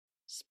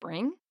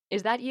Spring?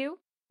 Is that you?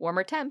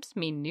 Warmer temps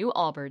mean new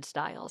Allbirds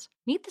styles.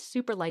 Meet the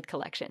Super Light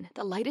Collection,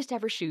 the lightest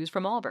ever shoes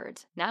from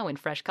Allbirds, now in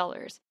fresh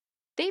colors.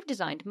 They've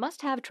designed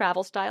must-have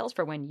travel styles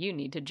for when you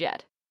need to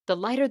jet. The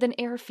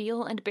lighter-than-air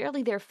feel and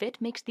barely-there fit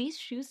makes these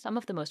shoes some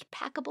of the most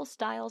packable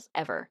styles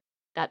ever.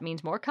 That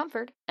means more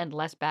comfort and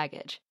less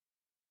baggage.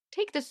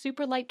 Take the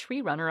Super Light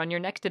Tree Runner on your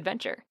next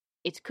adventure.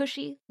 Its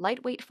cushy,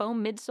 lightweight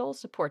foam midsole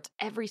supports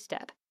every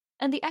step,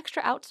 and the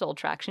extra outsole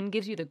traction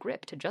gives you the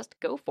grip to just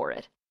go for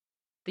it.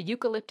 The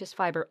eucalyptus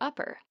fiber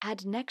upper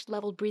adds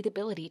next-level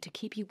breathability to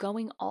keep you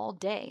going all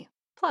day.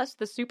 Plus,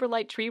 the Super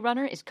Light Tree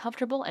Runner is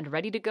comfortable and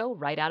ready to go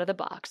right out of the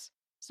box.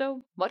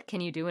 So, what can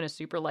you do in a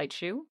super light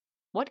shoe?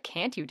 What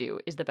can't you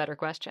do is the better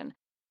question.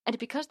 And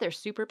because they're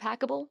super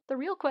packable, the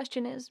real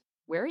question is,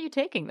 where are you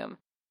taking them?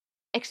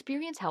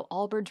 Experience how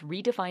Allbirds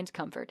redefines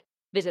comfort.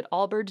 Visit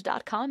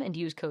allbirds.com and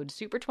use code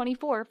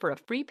SUPER24 for a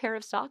free pair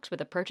of socks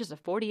with a purchase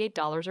of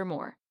 $48 or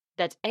more.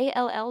 That's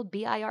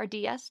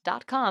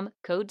ALLBIRDS.com,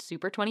 code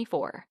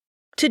SUPER24.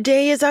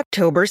 Today is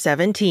October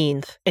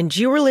 17th, and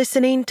you are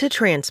listening to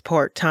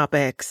Transport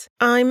Topics.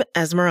 I'm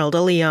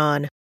Esmeralda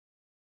Leon.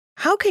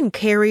 How can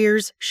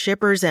carriers,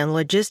 shippers, and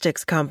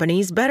logistics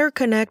companies better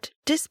connect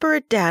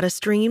disparate data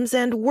streams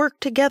and work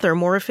together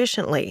more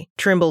efficiently?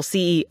 Trimble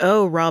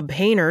CEO Rob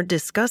Painter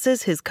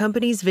discusses his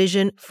company's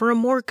vision for a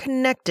more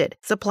connected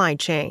supply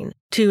chain.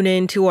 Tune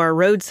in to our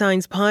Road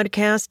Signs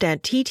podcast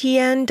at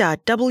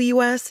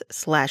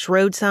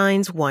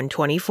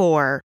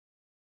ttn.ws/roadsigns124.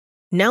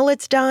 Now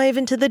let's dive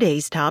into the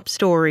day's top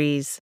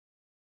stories.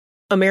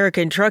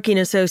 American Trucking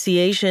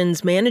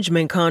Association's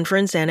Management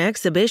Conference and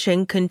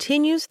Exhibition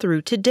continues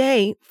through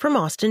today from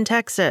Austin,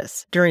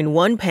 Texas. During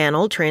one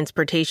panel,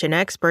 transportation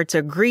experts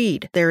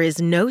agreed there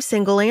is no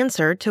single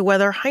answer to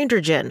whether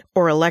hydrogen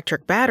or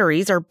electric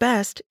batteries are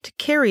best to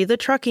carry the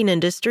trucking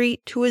industry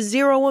to a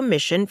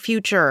zero-emission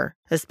future,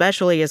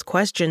 especially as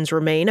questions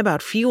remain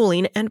about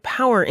fueling and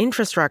power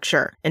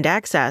infrastructure and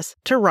access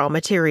to raw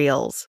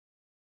materials.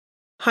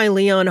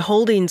 Hyliion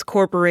Holdings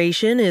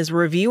Corporation is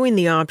reviewing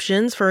the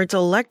options for its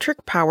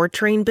electric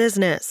powertrain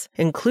business,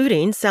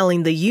 including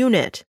selling the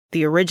unit,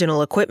 the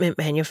original equipment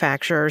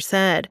manufacturer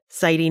said,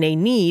 citing a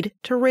need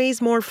to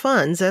raise more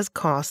funds as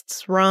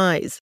costs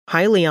rise.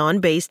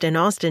 Hyliion, based in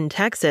Austin,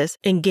 Texas,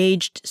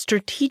 engaged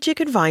strategic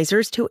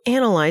advisors to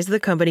analyze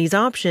the company's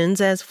options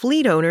as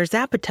fleet owners'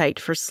 appetite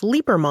for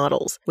sleeper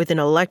models with an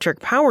electric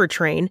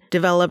powertrain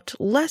developed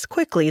less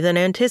quickly than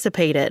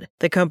anticipated.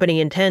 The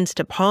company intends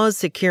to pause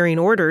securing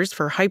orders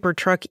for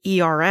Hypertruck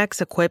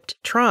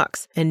ERX-equipped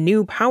trucks and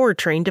new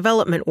powertrain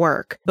development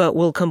work, but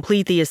will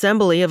complete the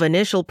assembly of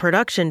initial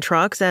production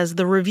trucks as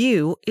the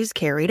review is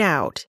carried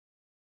out.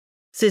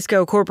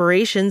 Sysco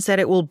Corporation said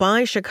it will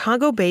buy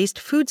Chicago-based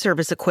food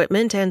service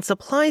equipment and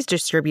supplies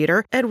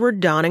distributor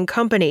Edward Don &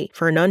 Company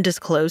for an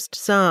undisclosed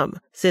sum.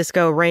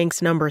 Sysco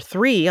ranks number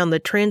 3 on the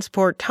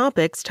Transport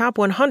Topics Top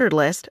 100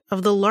 list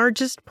of the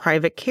largest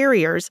private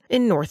carriers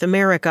in North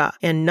America,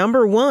 and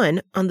number 1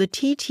 on the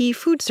TT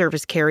Food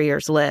Service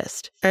Carriers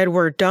list.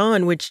 Edward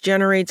Don, which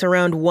generates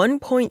around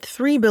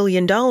 $1.3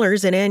 billion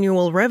in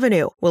annual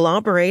revenue, will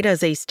operate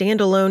as a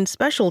standalone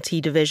specialty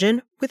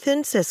division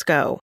within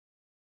Sysco.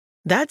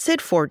 That's it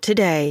for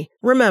today.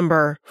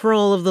 Remember, for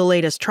all of the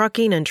latest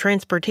trucking and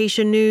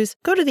transportation news,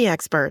 go to the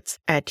experts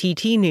at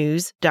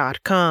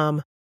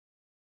ttnews.com.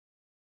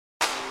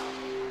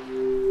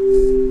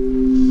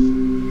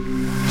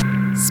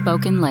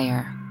 Spoken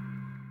Layer.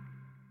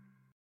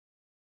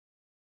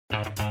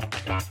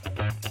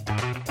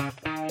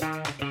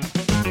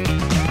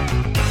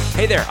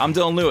 Hey there, I'm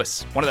Dylan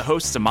Lewis, one of the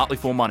hosts of Motley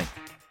Fool Money.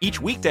 Each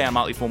weekday on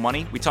Motley Fool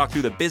Money, we talk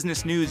through the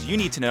business news you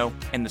need to know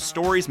and the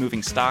stories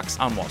moving stocks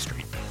on Wall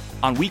Street.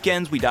 On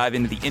weekends, we dive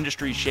into the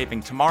industries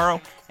shaping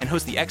tomorrow and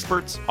host the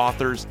experts,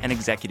 authors, and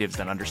executives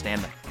that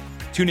understand them.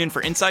 Tune in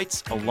for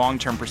insights, a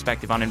long-term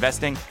perspective on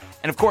investing,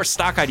 and of course,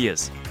 stock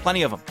ideas.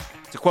 Plenty of them.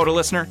 To quote a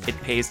listener,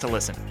 it pays to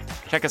listen.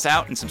 Check us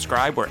out and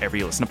subscribe wherever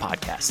you listen to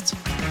podcasts.